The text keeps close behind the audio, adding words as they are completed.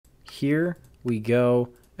here we go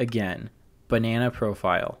again. Banana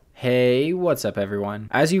profile. Hey, what's up everyone?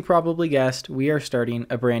 As you probably guessed, we are starting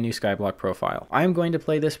a brand new Skyblock profile. I'm going to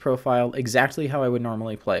play this profile exactly how I would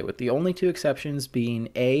normally play, with the only two exceptions being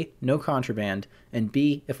A, no contraband, and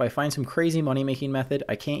B, if I find some crazy money-making method,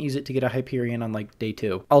 I can't use it to get a Hyperion on like day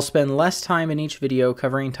 2. I'll spend less time in each video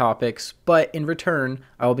covering topics, but in return,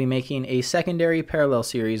 I will be making a secondary parallel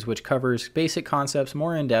series which covers basic concepts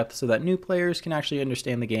more in depth so that new players can actually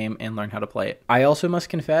understand the game and learn how to play it. I also must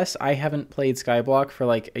confess, I haven't played Skyblock for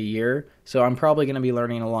like a year, so I'm probably going to be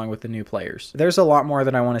learning along with the new players. There's a lot more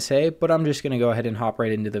that I want to say, but I'm just going to go ahead and hop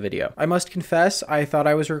right into the video. I must confess, I thought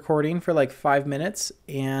I was recording for like 5 minutes,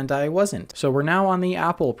 and I wasn't. So we're now on the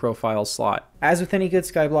Apple profile slot. As with any good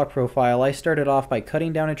Skyblock profile, I started off by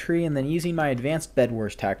cutting down a tree and then using my advanced Bed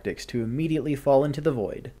Wars tactics to immediately fall into the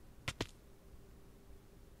void.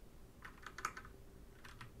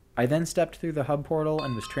 I then stepped through the hub portal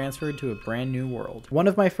and was transferred to a brand new world. One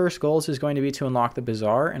of my first goals is going to be to unlock the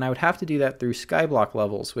Bazaar, and I would have to do that through Skyblock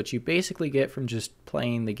levels, which you basically get from just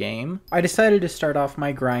playing the game. I decided to start off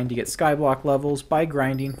my grind to get Skyblock levels by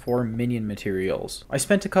grinding for minion materials. I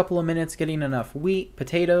spent a couple of minutes getting enough wheat,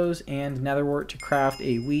 potatoes, and netherwort to craft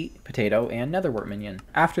a wheat, potato, and netherwort minion.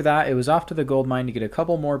 After that, it was off to the gold mine to get a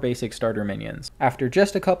couple more basic starter minions. After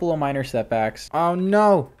just a couple of minor setbacks, oh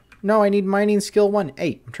no! No, I need mining skill 1.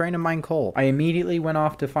 Hey, I'm trying to mine coal. I immediately went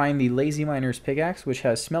off to find the Lazy Miner's pickaxe, which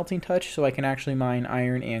has smelting touch, so I can actually mine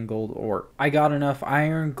iron and gold ore. I got enough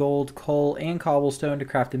iron, gold, coal, and cobblestone to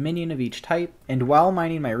craft a minion of each type, and while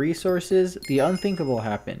mining my resources, the unthinkable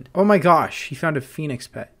happened. Oh my gosh, he found a phoenix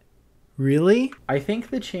pet. Really? I think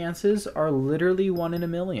the chances are literally 1 in a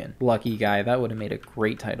million. Lucky guy, that would have made a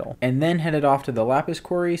great title. And then headed off to the lapis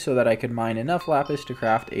quarry so that I could mine enough lapis to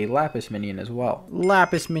craft a lapis minion as well.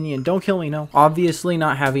 Lapis minion, don't kill me, no. Obviously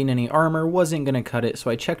not having any armor wasn't gonna cut it,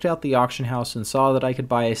 so I checked out the auction house and saw that I could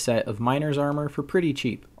buy a set of miner's armor for pretty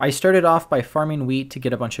cheap. I started off by farming wheat to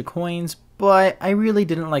get a bunch of coins, but I really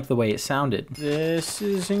didn't like the way it sounded. This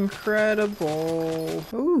is incredible.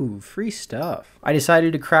 Ooh, free stuff. I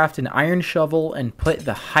decided to craft an iron shovel and put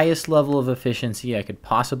the highest level of efficiency I could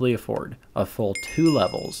possibly afford, a full 2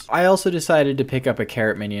 levels. I also decided to pick up a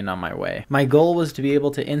carrot minion on my way. My goal was to be able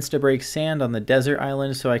to insta-break sand on the desert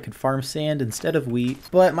island so I could farm sand instead of wheat,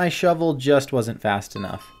 but my shovel just wasn't fast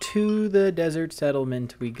enough. To the desert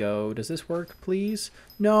settlement we go. Does this work, please?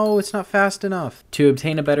 No, it's not fast enough. To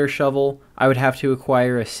obtain a better shovel, I would have to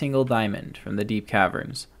acquire a single diamond from the deep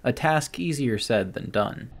caverns. A task easier said than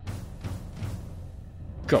done.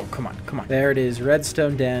 Go, come on, come on. There it is,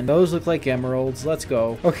 redstone den. Those look like emeralds, let's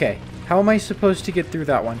go. Okay, how am I supposed to get through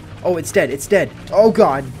that one? Oh, it's dead, it's dead. Oh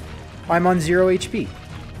god, I'm on 0 HP.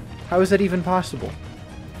 How is that even possible?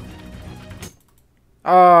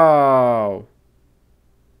 Oh.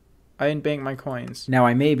 I didn't bank my coins. Now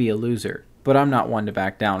I may be a loser, but I'm not one to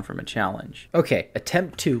back down from a challenge. Okay,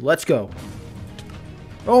 attempt 2, let's go.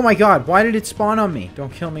 Oh my god, why did it spawn on me?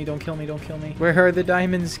 Don't kill me, don't kill me, don't kill me. Where are the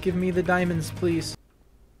diamonds? Give me the diamonds, please.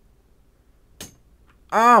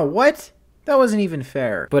 Ah, what? That wasn't even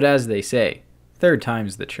fair. But as they say, 3rd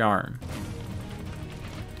time's the charm.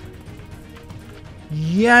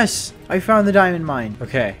 Yes! I found the diamond mine.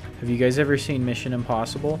 Okay, have you guys ever seen Mission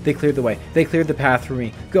Impossible? They cleared the way. They cleared the path for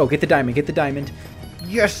me. Go, get the diamond, get the diamond.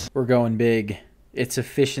 Yes! We're going big. It's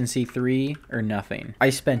efficiency 3 or nothing. I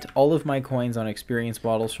spent all of my coins on experience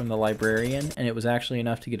bottles from the librarian, and it was actually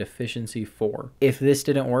enough to get efficiency 4. If this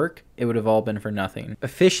didn't work, it would have all been for nothing.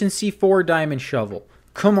 Efficiency 4 diamond shovel.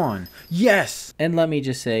 Come on. Yes! And let me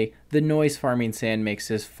just say, the noise farming sand makes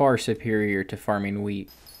this far superior to farming wheat.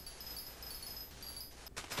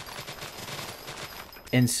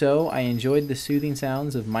 And so, I enjoyed the soothing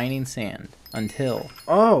sounds of mining sand. Until...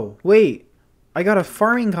 Oh, wait! I got a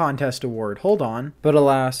farming contest award, hold on. But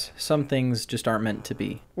alas, some things just aren't meant to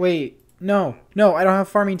be. Wait, no, I don't have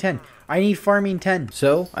farming 10. I need farming 10.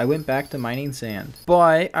 So, I went back to mining sand.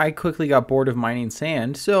 But I quickly got bored of mining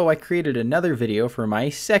sand, so I created another video for my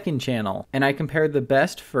 2nd channel. And I compared the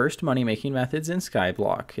best first money-making methods in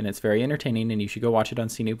Skyblock, and it's very entertaining and you should go watch it on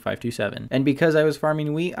CNoob527. And because I was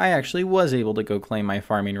farming wheat, I actually was able to go claim my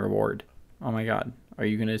farming reward. Oh my god, are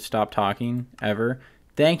you gonna stop talking, ever?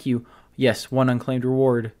 Thank you. Yes, 1 unclaimed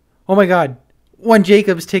reward. Oh my god, One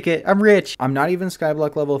Jacob's ticket. I'm rich. I'm not even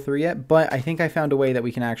Skyblock level 3 yet, but I think I found a way that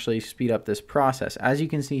we can actually speed up this process. As you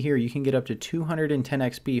can see here, you can get up to 210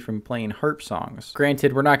 XP from playing Harp songs.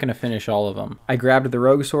 Granted, we're not going to finish all of them. I grabbed the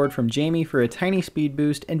Rogue Sword from Jamie for a tiny speed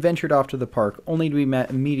boost and ventured off to the park, only to be met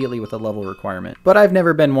immediately with a level requirement. But I've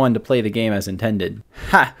never been one to play the game as intended.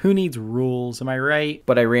 Ha! Who needs rules, am I right?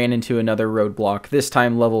 But I ran into another roadblock, this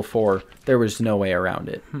time level 4. There was no way around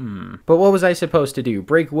it. But what was I supposed to do?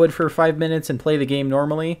 Break wood for 5 minutes and play the game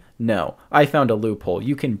normally? No. I found a loophole.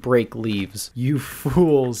 You can break leaves. You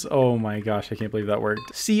fools. Oh my gosh, I can't believe that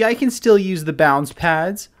worked. See, I can still use the bounce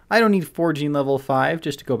pads. I don't need forging level 5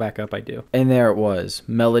 just to go back up, I do. And there it was.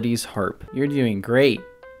 Melody's Harp. You're doing great.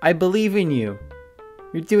 I believe in you.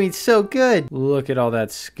 You're doing so good. Look at all that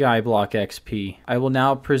Skyblock XP. I will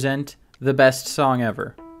now present the best song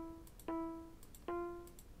ever.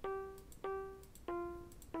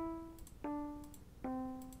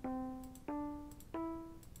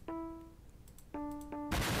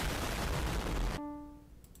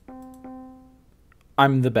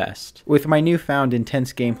 I'm the best. With my newfound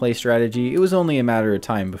intense gameplay strategy, it was only a matter of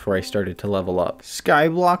time before I started to level up.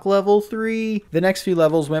 Skyblock level 3! The next few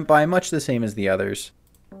levels went by much the same as the others.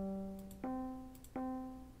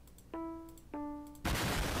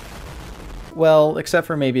 Well, except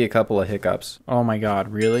for maybe a couple of hiccups. Oh my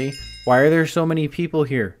god, really? Why are there so many people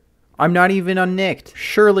here? I'm not even unnicked.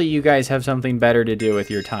 Surely you guys have something better to do with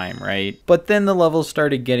your time, right? But then the levels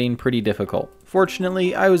started getting pretty difficult.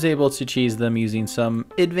 Fortunately, I was able to cheese them using some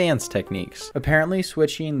advanced techniques. Apparently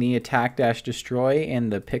switching the attack-destroy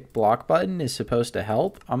and the pick block button is supposed to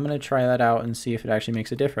help. I'm gonna try that out and see if it actually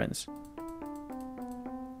makes a difference.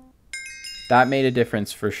 That made a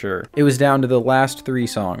difference for sure. It was down to the last 3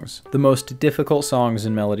 songs, the most difficult songs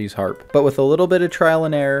in Melody's Harp. But with a little bit of trial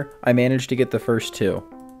and error, I managed to get the first 2.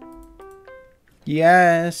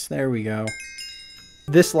 Yes, there we go.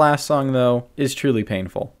 This last song, though, is truly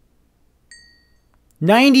painful.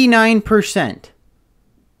 99%!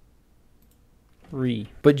 3.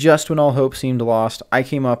 But just when all hope seemed lost, I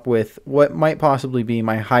came up with what might possibly be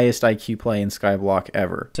my highest IQ play in Skyblock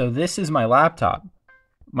ever. So this is my laptop.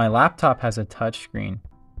 My laptop has a touchscreen.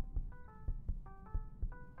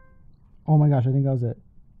 Oh my gosh, I think that was it.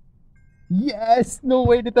 Yes! No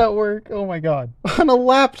way did that work. Oh my god. On a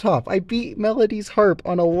laptop! I beat Melody's Harp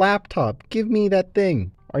on a laptop. Give me that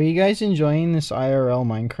thing. Are you guys enjoying this IRL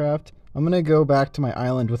Minecraft? I'm gonna go back to my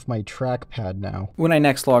island with my trackpad now. When I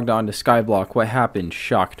next logged on to Skyblock, what happened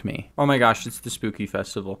shocked me. Oh my gosh, it's the Spooky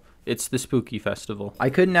Festival. It's the Spooky Festival. I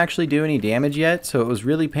couldn't actually do any damage yet, so it was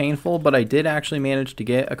really painful, but I did actually manage to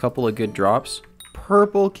get a couple of good drops.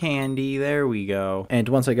 Purple candy, there we go. And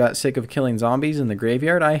once I got sick of killing zombies in the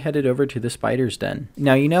graveyard, I headed over to the spider's den.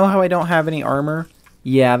 Now, you know how I don't have any armor?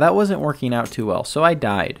 Yeah, that wasn't working out too well, so I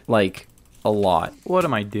died. Like, a lot. What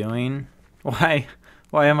am I doing?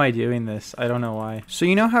 Why am I doing this? I don't know why. So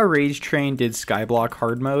you know how Rage Train did Skyblock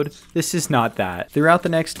hard mode? This is not that. Throughout the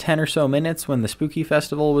next 10 or so minutes when the Spooky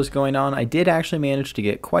Festival was going on, I did actually manage to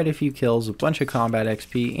get quite a few kills, a bunch of combat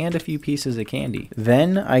XP, and a few pieces of candy.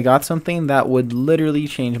 Then I got something that would literally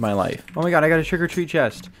change my life. Oh my god, I got a trick-or-treat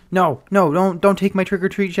chest. No, don't take my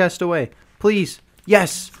trick-or-treat chest away. Please.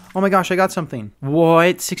 Yes! Oh my gosh, I got something.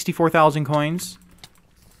 What? 64,000 coins?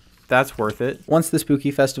 That's worth it. Once the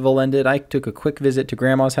Spooky Festival ended, I took a quick visit to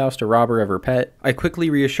Grandma's house to rob her of her pet. I quickly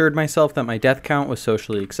reassured myself that my death count was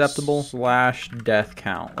socially acceptable. / death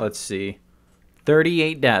count. Let's see.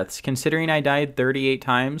 38 deaths. Considering I died 38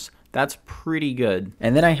 times, that's pretty good.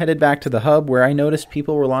 And then I headed back to the hub where I noticed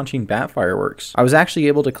people were launching bat fireworks. I was actually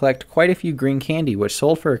able to collect quite a few green candy, which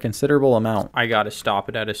sold for a considerable amount. I gotta stop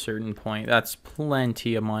it at a certain point. That's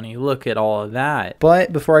plenty of money. Look at all of that.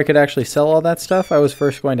 But before I could actually sell all that stuff, I was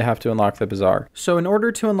first going to have to unlock the Bazaar. So in order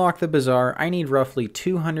to unlock the Bazaar, I need roughly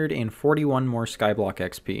 241 more Skyblock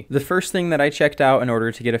XP. The first thing that I checked out in order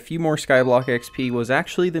to get a few more Skyblock XP was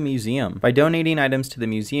actually the museum. By donating items to the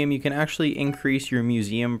museum, you can actually increase your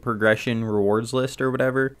museum progression rewards list or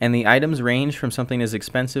whatever, and the items range from something as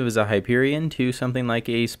expensive as a Hyperion to something like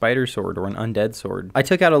a spider sword or an undead sword. I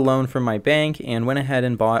took out a loan from my bank and went ahead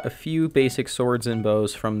and bought a few basic swords and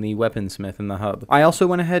bows from the weaponsmith in the hub. I also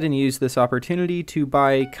went ahead and used this opportunity to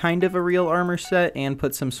buy kind of a real armor set and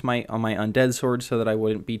put some smite on my undead sword so that I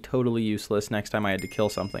wouldn't be totally useless next time I had to kill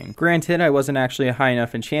something. Granted, I wasn't actually a high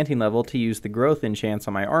enough enchanting level to use the growth enchants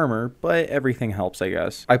on my armor, but everything helps, I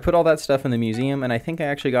guess. I put all that stuff in the museum, and I think I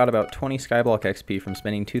actually got about 20 Skyblock XP from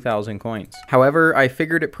spending 2,000 coins. However, I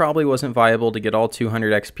figured it probably wasn't viable to get all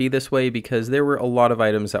 200 XP this way because there were a lot of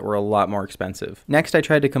items that were a lot more expensive. Next, I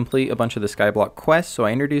tried to complete a bunch of the Skyblock quests, so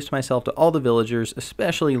I introduced myself to all the villagers,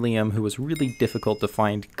 especially Liam, who was really difficult to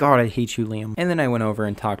find. God, I hate you, Liam. And then I went over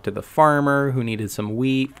and talked to the farmer, who needed some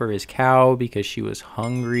wheat for his cow because she was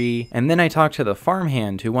hungry. And then I talked to the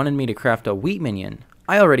farmhand, who wanted me to craft a wheat minion.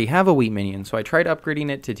 I already have a wheat minion, so I tried upgrading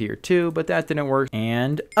it to tier 2, but that didn't work.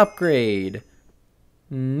 And upgrade.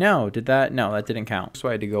 No, that didn't count. So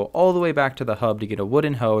I had to go all the way back to the hub to get a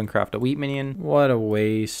wooden hoe and craft a wheat minion. What a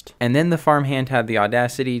waste. And then the farmhand had the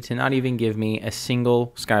audacity to not even give me a single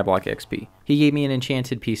Skyblock XP. He gave me an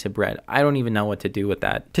enchanted piece of bread. I don't even know what to do with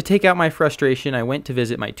that. To take out my frustration, I went to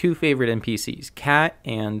visit my two favorite NPCs, Cat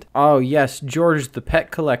and, oh yes, George the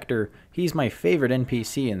pet collector. He's my favorite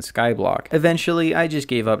NPC in Skyblock. Eventually, I just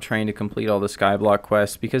gave up trying to complete all the Skyblock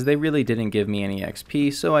quests because they really didn't give me any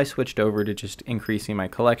XP, so I switched over to just increasing my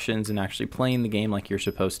collections and actually playing the game like you're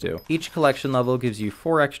supposed to. Each collection level gives you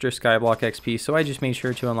 4 extra Skyblock XP, so I just made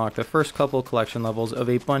sure to unlock the first couple collection levels of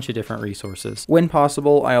a bunch of different resources. When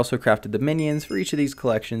possible, I also crafted the minions for each of these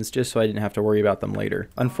collections just so I didn't have to worry about them later.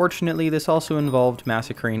 Unfortunately, this also involved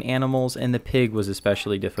massacring animals, and the pig was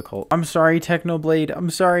especially difficult. I'm sorry, Technoblade. I'm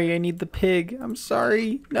sorry, I need the pig. I'm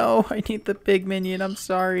sorry. No, I need the pig minion. I'm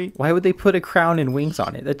sorry. Why would they put a crown and wings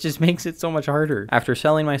on it? That just makes it so much harder. After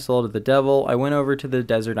selling my soul to the devil, I went over to the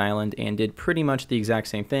desert island and did pretty much the exact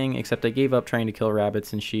same thing, except I gave up trying to kill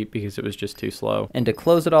rabbits and sheep because it was just too slow. And to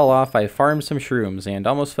close it all off, I farmed some shrooms and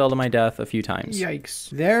almost fell to my death a few times. Yikes.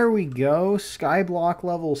 There we go. Skyblock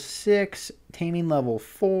level 6, taming level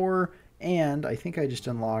 4. And I think I just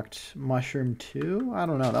unlocked Mushroom 2. I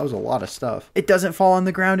don't know. That was a lot of stuff. It doesn't fall on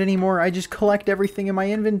the ground anymore. I just collect everything in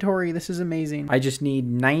my inventory. This is amazing. I just need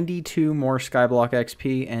 92 more Skyblock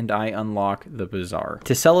XP and I unlock the Bazaar.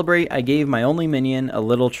 To celebrate, I gave my only minion a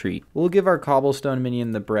little treat. We'll give our cobblestone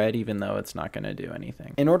minion the bread even though it's not going to do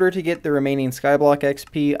anything. In order to get the remaining Skyblock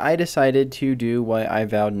XP, I decided to do what I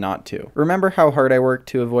vowed not to. Remember how hard I worked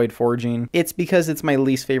to avoid forging? It's because it's my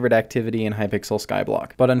least favorite activity in Hypixel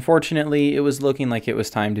Skyblock. But unfortunately, it was looking like it was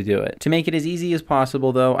time to do it. To make it as easy as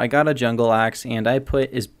possible though, I got a jungle axe and I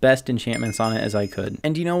put as best enchantments on it as I could.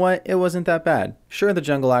 And you know what? It wasn't that bad. Sure, the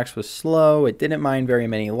jungle axe was slow, it didn't mine very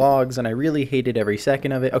many logs, and I really hated every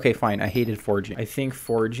second of it. Okay, fine, I hated forging. I think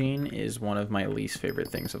forging is one of my least favorite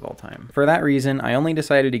things of all time. For that reason, I only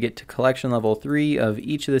decided to get to collection level 3 of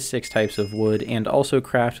each of the 6 types of wood and also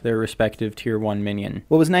craft their respective tier 1 minion.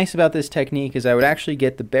 What was nice about this technique is I would actually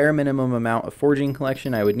get the bare minimum amount of forging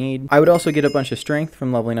collection I would need. I would also get a bunch of strength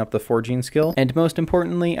from leveling up the forging skill, and most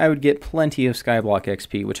importantly, I would get plenty of Skyblock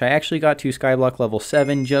XP, which I actually got to Skyblock level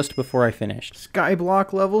 7 just before I finished.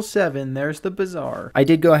 Skyblock level 7, there's the Bazaar. I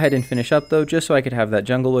did go ahead and finish up though, just so I could have that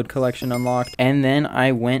Junglewood collection unlocked, and then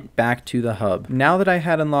I went back to the hub. Now that I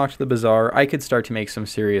had unlocked the Bazaar, I could start to make some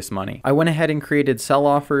serious money. I went ahead and created sell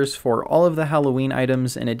offers for all of the Halloween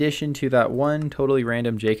items in addition to that one totally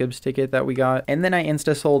random Jacob's ticket that we got, and then I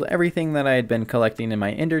insta-sold everything that I had been collecting in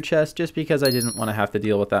my ender chest just because I didn't want to have to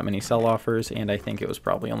deal with that many sell offers, and I think it was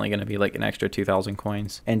probably only going to be like an extra 2,000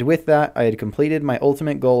 coins. And with that, I had completed my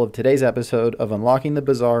ultimate goal of today's episode of unlocking the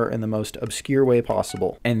Bazaar in the most obscure way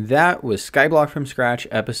possible. And that was Skyblock from Scratch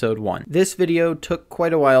episode 1. This video took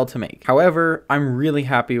quite a while to make. However, I'm really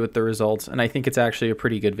happy with the results, and I think it's actually a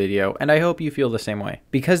pretty good video, and I hope you feel the same way.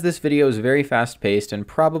 Because this video is very fast-paced and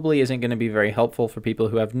probably isn't going to be very helpful for people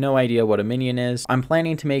who have no idea what a minion is, I'm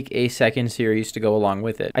planning to make a second series to go along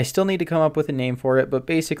with it. I still need to come up with a name for it, but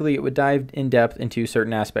basically it would dive in depth into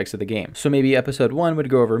certain aspects of the game. So maybe episode 1 would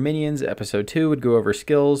go over minions, episode 2 would go over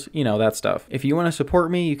skills, you know, that stuff. If you want to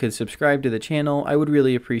support me, you could subscribe to the channel. I would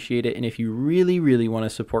really appreciate it. And if you really want to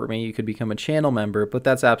support me, you could become a channel member, but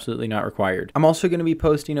that's absolutely not required. I'm also going to be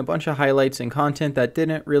posting a bunch of highlights and content that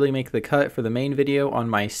didn't really make the cut for the main video on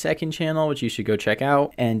my second channel, which you should go check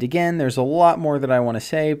out. And again, there's a lot more that I want to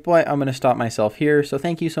say, but I'm going to stop myself here. So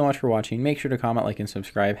thank you so much for watching. Make sure to comment, like, and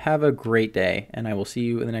subscribe. Have a great day, and I will see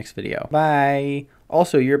you in the next video. Bye!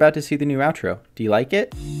 Also, you're about to see the new outro. Do you like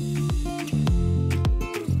it?